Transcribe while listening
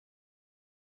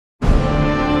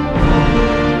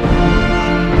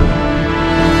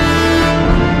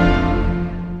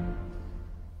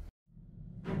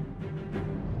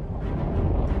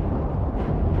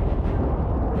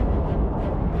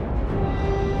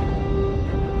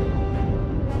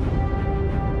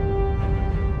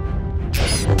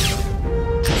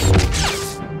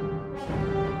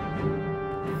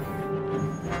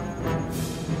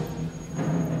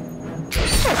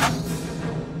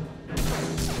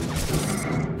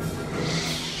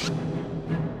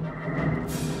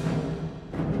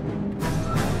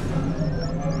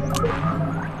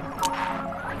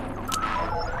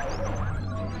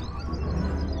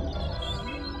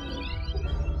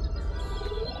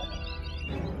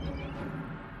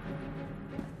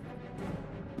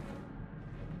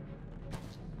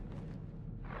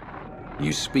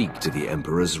You speak to the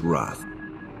Emperor's wrath.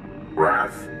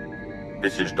 Wrath,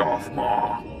 this is Darth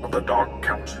Maw of the Dark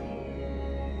Council.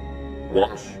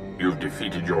 Once, you've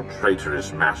defeated your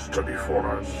traitorous master before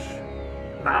us.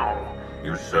 Now,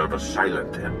 you serve a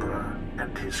silent Emperor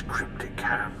and his cryptic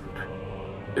hand.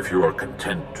 If you are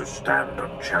content to stand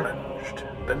unchallenged,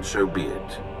 then so be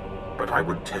it. But I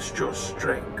would test your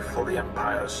strength for the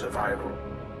Empire's survival.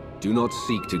 Do not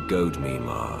seek to goad me,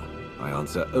 Ma. I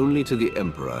answer only to the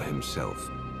Emperor himself.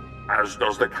 As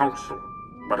does the Council.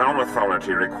 But our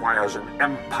authority requires an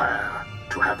empire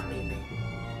to have meaning.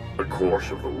 The course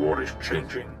of the war is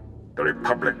changing. The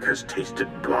Republic has tasted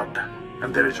blood,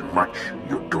 and there is much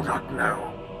you do not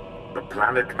know. The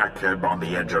planet Makeb on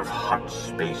the edge of Hutt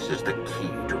space is the key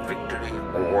to victory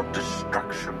or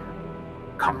destruction.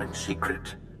 Come in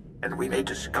secret, and we may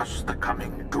discuss the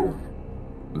coming doom.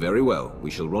 Very well. We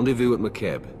shall rendezvous at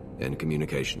Makeb. End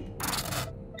communication.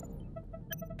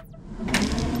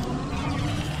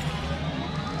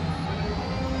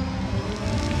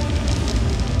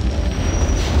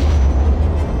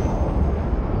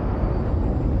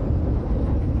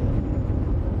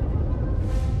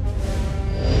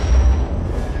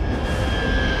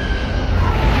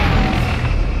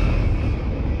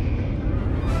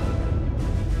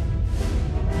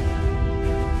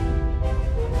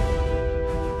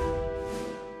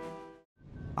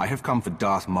 I have come for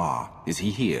Darth Maw. Is he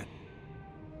here?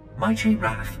 Mighty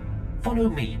Wrath, follow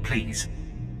me, please.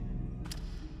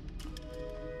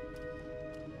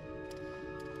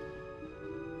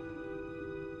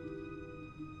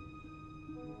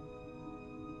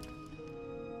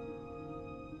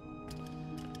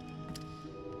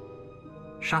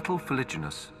 Shuttle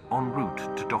Fuliginous, en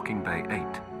route to Docking Bay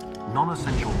 8.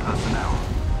 Non-essential personnel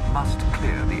must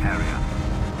clear the area.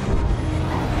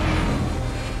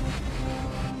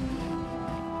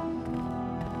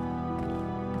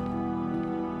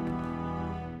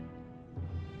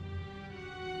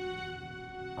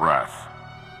 Wrath,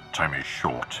 time is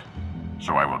short,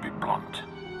 so I will be blunt.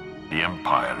 The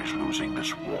Empire is losing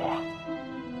this war.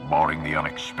 Barring the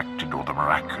unexpected or the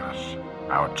miraculous,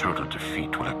 our total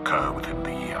defeat will occur within the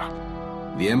year.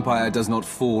 The Empire does not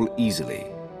fall easily.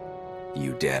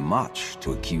 You dare much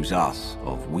to accuse us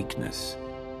of weakness.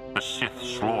 The Sith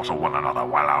slaughter one another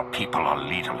while our people are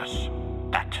leaderless.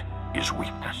 That is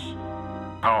weakness.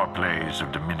 Power plays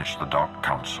have diminished the Dark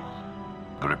Council.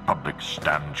 The Republic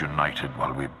stands united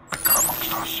while we bicker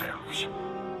amongst ourselves.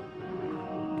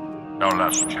 Our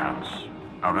last chance,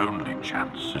 our only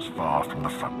chance, is far from the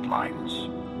front lines.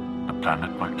 The planet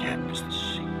Makeb is the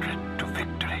secret to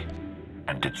victory,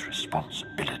 and its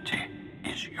responsibility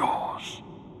is yours.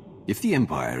 If the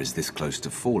Empire is this close to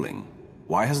falling,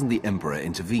 why hasn't the Emperor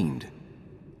intervened?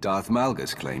 Darth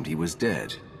Malgus claimed he was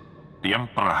dead. The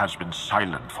Emperor has been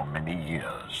silent for many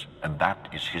years, and that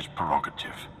is his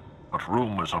prerogative. But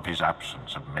rumors of his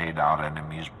absence have made our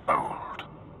enemies bold.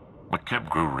 Makeb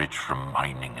grew rich from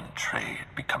mining and trade,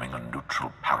 becoming a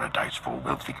neutral paradise for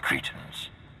wealthy Cretans.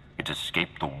 It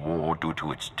escaped the war due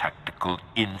to its tactical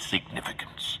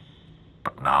insignificance.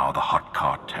 But now the Hutt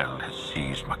Cartel has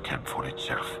seized Makeb for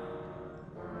itself.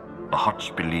 The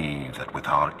Hutts believe that with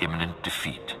our imminent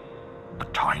defeat, the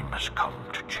time has come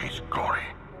to chase glory.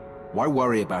 Why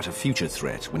worry about a future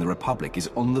threat when the Republic is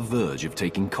on the verge of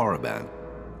taking Korriban?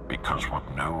 Because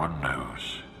what no one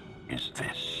knows is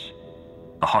this.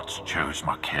 The Hutts chose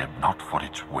Makeb not for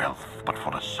its wealth, but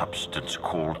for a substance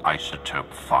called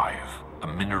Isotope 5, a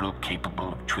mineral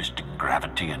capable of twisting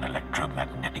gravity and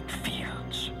electromagnetic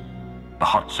fields. The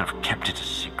Hutts have kept it a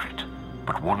secret,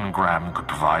 but 1 gram could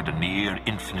provide a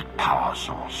near-infinite power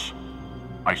source.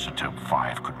 Isotope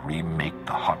 5 could remake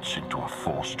the Hutts into a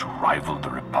force to rival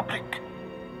the Republic.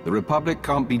 The Republic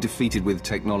can't be defeated with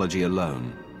technology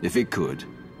alone. If it could,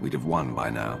 we'd have won by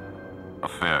now. A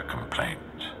fair complaint,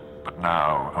 but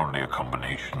now only a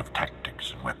combination of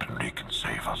tactics and weaponry can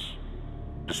save us.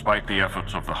 Despite the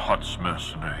efforts of the Hutts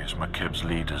mercenaries, Makeb's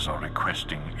leaders are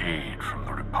requesting aid from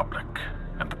the Republic,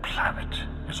 and the planet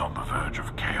is on the verge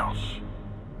of chaos.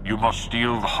 You must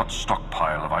steal the Hutt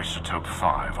stockpile of Isotope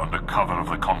 5 under cover of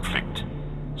the conflict.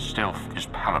 Stealth is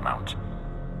paramount.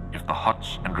 If the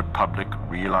Hutts and Republic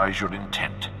realize your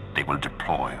intent, they will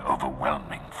deploy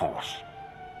overwhelming force.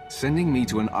 Sending me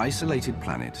to an isolated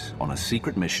planet on a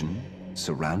secret mission,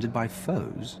 surrounded by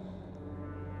foes?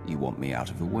 You want me out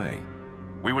of the way?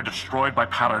 We were destroyed by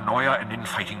paranoia and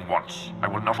infighting once. I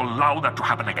will not allow that to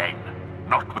happen again.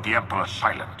 Not with the Emperor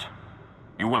silent.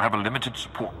 You will have a limited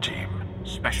support team,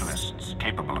 specialists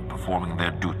capable of performing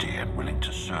their duty and willing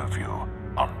to serve you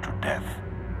unto death.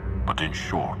 But in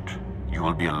short, you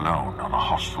will be alone on a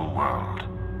hostile world,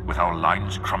 With our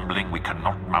lines crumbling, we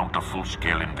cannot mount a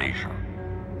full-scale invasion.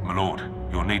 My lord,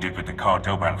 you're needed with the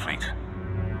cartel fleet.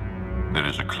 There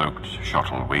is a cloaked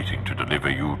shuttle waiting to deliver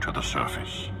you to the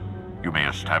surface. You may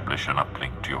establish an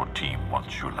uplink to your team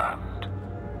once you land.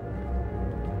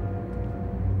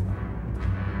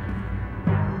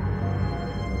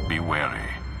 Be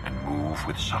wary and move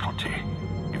with subtlety.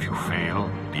 If you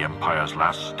fail, the Empire's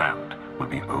last stand will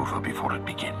be over before it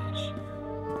begins.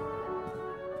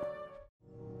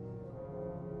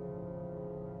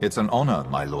 It's an honor,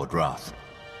 my Lord Wrath.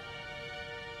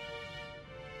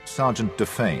 Sergeant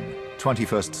Defane,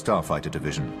 21st Starfighter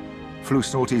Division. Flew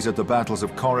sorties at the battles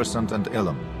of Coruscant and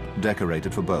Ilum,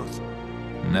 decorated for both.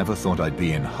 Never thought I'd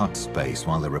be in Hutt space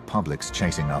while the Republic's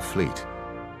chasing our fleet.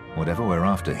 Whatever we're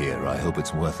after here, I hope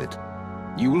it's worth it.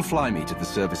 You will fly me to the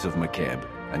surface of Makeb,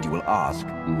 and you will ask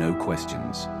no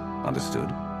questions.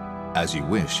 Understood? As you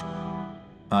wish.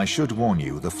 I should warn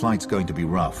you, the flight's going to be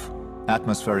rough.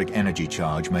 Atmospheric energy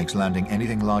charge makes landing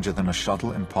anything larger than a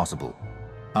shuttle impossible.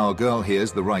 Our girl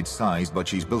here's the right size, but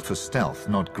she's built for stealth,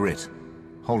 not grit.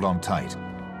 Hold on tight.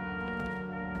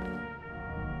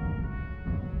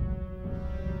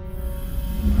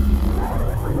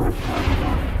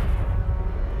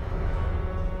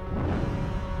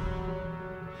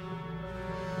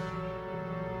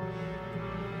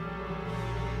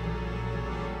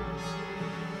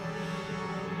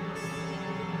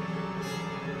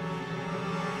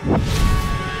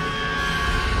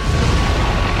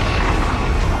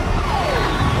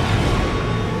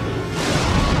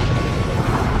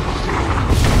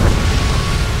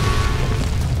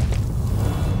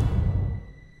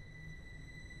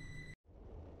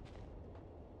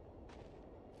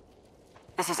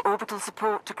 This is orbital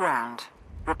support to ground.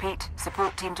 Repeat,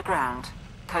 support team to ground.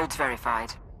 Codes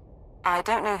verified. I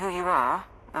don't know who you are,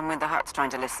 and when the Hutt's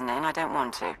trying to listen in, I don't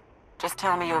want to. Just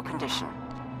tell me your condition.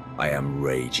 I am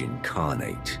Rage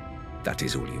Incarnate. That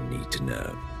is all you need to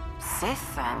know.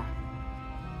 Sith, then?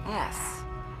 Yes,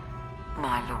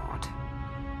 my lord.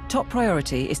 Top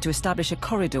priority is to establish a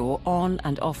corridor on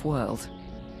and off-world.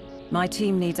 My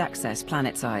team needs access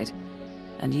planet-side,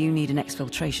 and you need an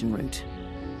exfiltration route.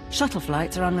 Shuttle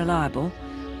flights are unreliable,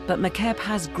 but Makeb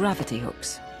has gravity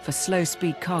hooks for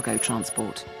slow-speed cargo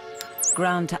transport.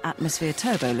 Ground-to-atmosphere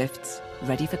turbo-lifts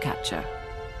ready for capture.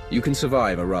 You can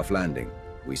survive a rough landing.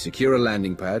 We secure a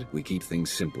landing pad, we keep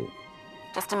things simple.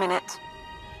 Just a minute.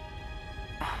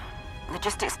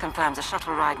 Logistics confirms a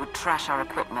shuttle ride would trash our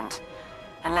equipment.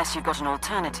 Unless you've got an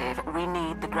alternative, we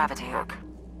need the gravity hook.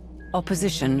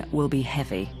 Opposition will be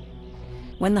heavy.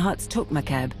 When the Hutts took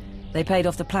Makeb, they paid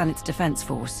off the planet's defense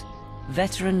force.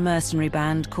 Veteran mercenary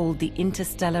band called the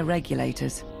Interstellar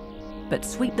Regulators. But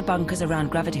sweep the bunkers around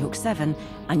Gravity Hook 7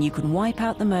 and you can wipe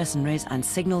out the mercenaries and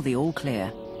signal the all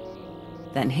clear.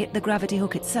 Then hit the Gravity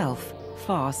Hook itself,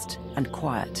 fast and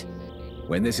quiet.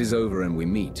 When this is over and we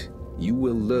meet, you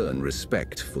will learn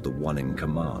respect for the one in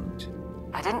command.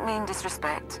 I didn't mean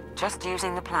disrespect, just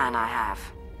using the plan I have.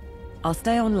 I'll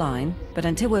stay online, but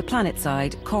until we're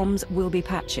planet-side, comms will be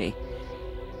patchy.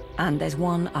 And there's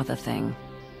one other thing.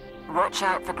 Watch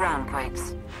out for ground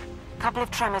quakes. A couple of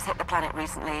tremors hit the planet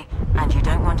recently, and you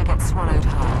don't want to get swallowed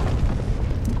whole.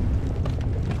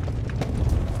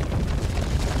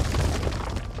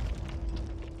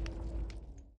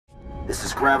 This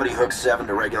is Gravity Hook 7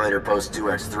 to Regulator Post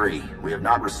 2X3. We have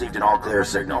not received an all-clear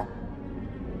signal.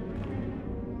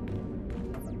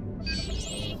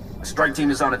 A strike team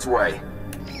is on its way.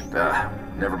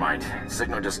 Never mind.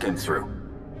 Signal just came through.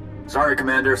 Sorry,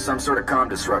 Commander, some sort of comm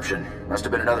disruption. Must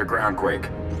have been another ground quake.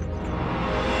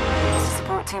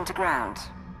 Support team to ground.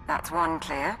 That's one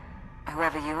clear.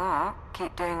 Whoever you are,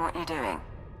 keep doing what you're doing.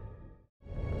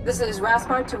 This is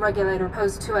Raspart to Regulator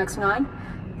Post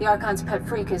 2X9. The Archon's pet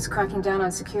freak is cracking down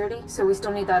on security, so we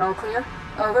still need that all clear.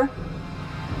 Over.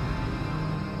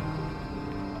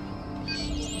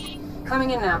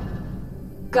 Coming in now.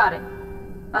 Got it.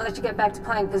 I'll let you get back to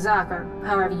playing Pazak, or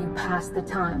however you pass the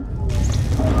time.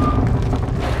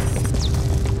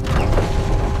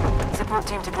 Support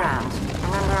team to ground.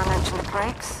 Remember I mentioned the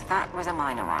brakes? That was a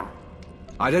minor one.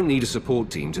 I don't need a support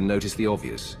team to notice the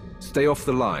obvious. Stay off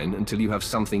the line until you have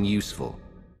something useful.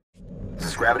 This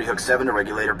is Gravity Hook 7 to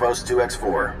Regulator Post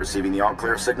 2X4. Receiving the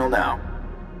all-clear signal now.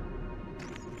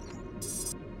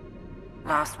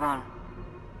 Last one.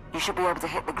 You should be able to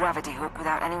hit the gravity hook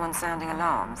without anyone sounding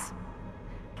alarms.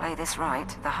 Play this right,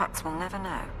 the Hutts will never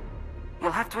know.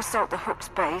 You'll have to assault the hook's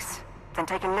base, then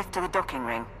take a lift to the docking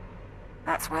ring.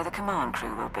 That's where the command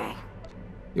crew will be.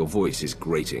 Your voice is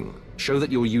grating. Show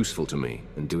that you're useful to me,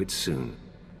 and do it soon.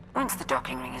 Once the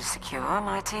docking ring is secure,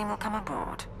 my team will come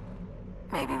aboard.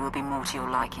 Maybe we'll be more to your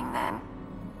liking then.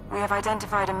 We have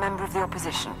identified a member of the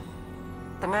opposition.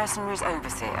 The mercenaries'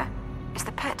 overseer is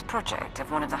the pet project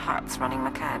of one of the Hutts running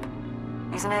McCabe.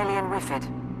 He's an alien Wifid,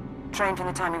 trained from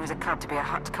the time he was a cub to be a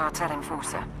Hutt Cartel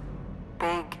enforcer.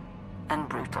 Big and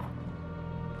brutal.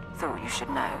 Thought you should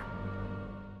know.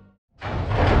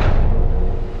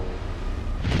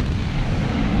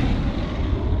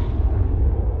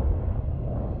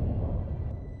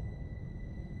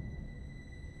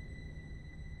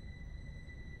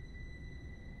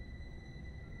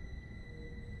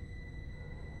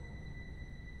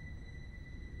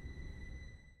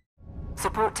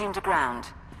 Support team to ground.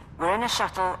 We're in a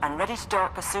shuttle and ready to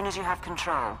dock as soon as you have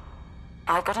control.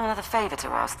 I've got another favor to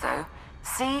ask, though.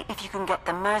 See if you can get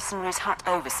the mercenaries' Hutt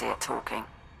overseer talking.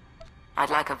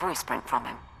 I'd like a voice print from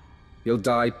him. He'll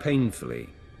die painfully.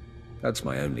 That's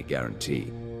my only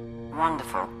guarantee.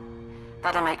 Wonderful.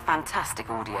 That'll make fantastic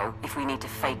audio if we need to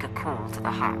fake a call to the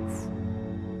Hutts.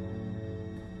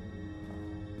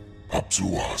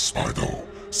 Apsua Spido,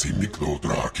 Simiklo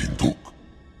Drakinduk.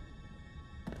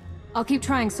 I'll keep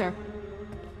trying, sir.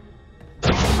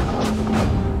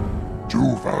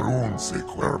 Juvarun se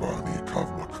Quervani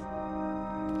Kavmak.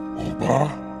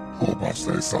 Oba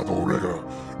se Sadorega,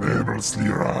 Nebel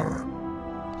Slirar.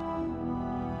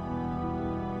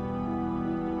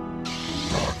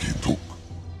 Drakinduk.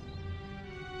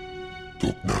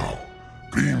 Tuk now,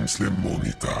 Prim Slim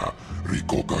Monita,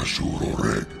 Rikoka Shuro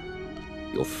Reg.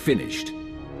 You're finished.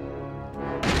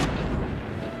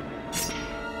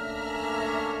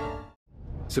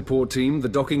 Support team, the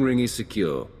docking ring is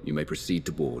secure. You may proceed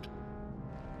to board.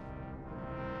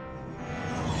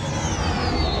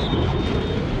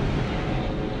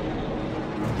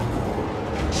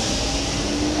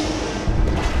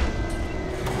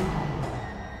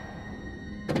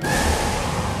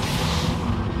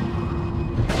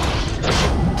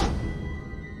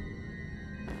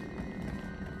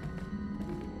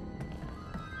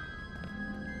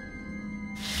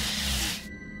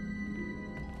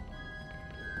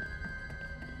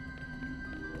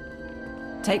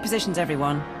 Take positions,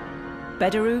 everyone.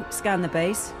 Bedaru, scan the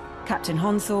base. Captain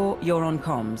Honthor, you're on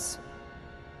comms.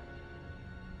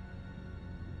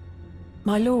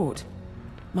 My lord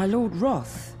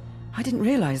Roth. I didn't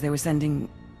realize they were sending...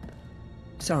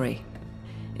 Sorry,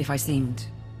 if I seemed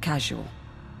casual.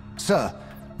 Sir,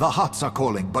 the Hutts are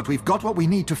calling, but we've got what we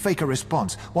need to fake a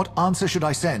response. What answer should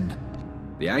I send?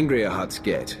 The angrier Hutts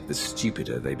get, the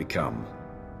stupider they become.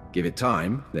 Give it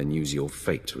time, then use your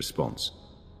faked response.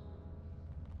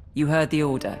 You heard the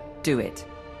order. Do it.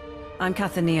 I'm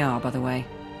Cather Niar, by the way.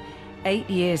 8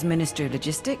 years Minister of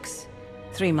Logistics,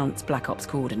 3 months Black Ops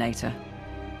Coordinator.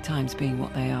 Times being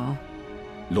what they are.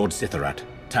 Lord Sitharat,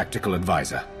 Tactical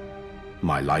Advisor.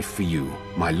 My life for you,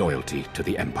 my loyalty to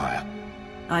the Empire.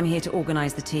 I'm here to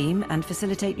organize the team and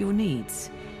facilitate your needs.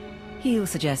 He'll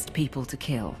suggest people to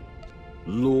kill.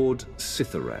 Lord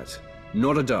Sitharat,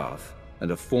 not a Darth,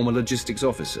 and a former logistics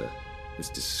officer. It's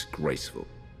disgraceful.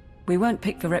 We weren't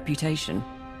picked for reputation.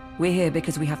 We're here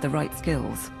because we have the right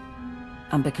skills.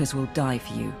 And because we'll die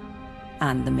for you.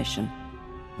 And the mission.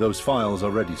 Those files are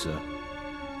ready, sir.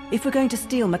 If we're going to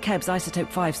steal McCabe's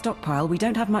Isotope 5 stockpile, we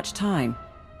don't have much time.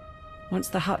 Once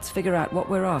the Hutts figure out what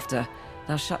we're after,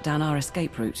 they'll shut down our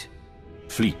escape route.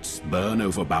 Fleets burn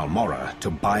over Balmorra to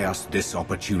buy us this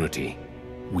opportunity.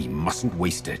 We mustn't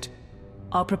waste it.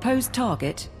 Our proposed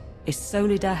target is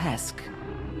Solida Hesk,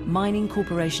 mining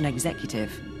corporation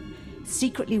executive.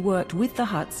 Secretly worked with the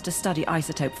Hutts to study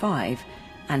Isotope 5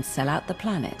 and sell out the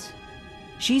planet.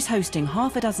 She's hosting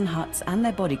half a dozen Hutts and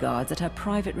their bodyguards at her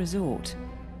private resort.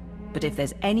 But if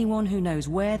there's anyone who knows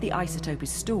where the isotope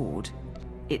is stored,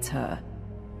 it's her.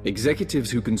 Executives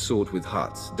who consort with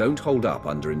Hutts don't hold up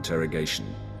under interrogation.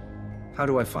 How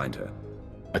do I find her?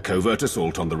 A covert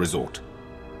assault on the resort.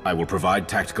 I will provide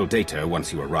tactical data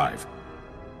once you arrive.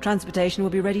 Transportation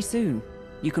will be ready soon.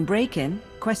 You can break in,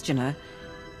 question her,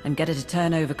 and get her to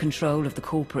turn over control of the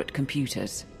corporate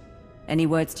computers. Any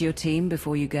words to your team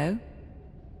before you go?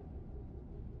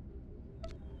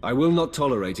 I will not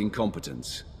tolerate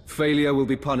incompetence. Failure will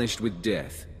be punished with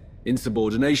death.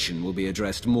 Insubordination will be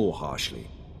addressed more harshly.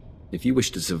 If you wish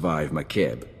to survive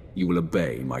McCabe, you will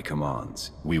obey my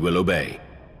commands. We will obey.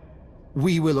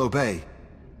 We will obey.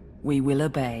 We will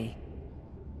obey.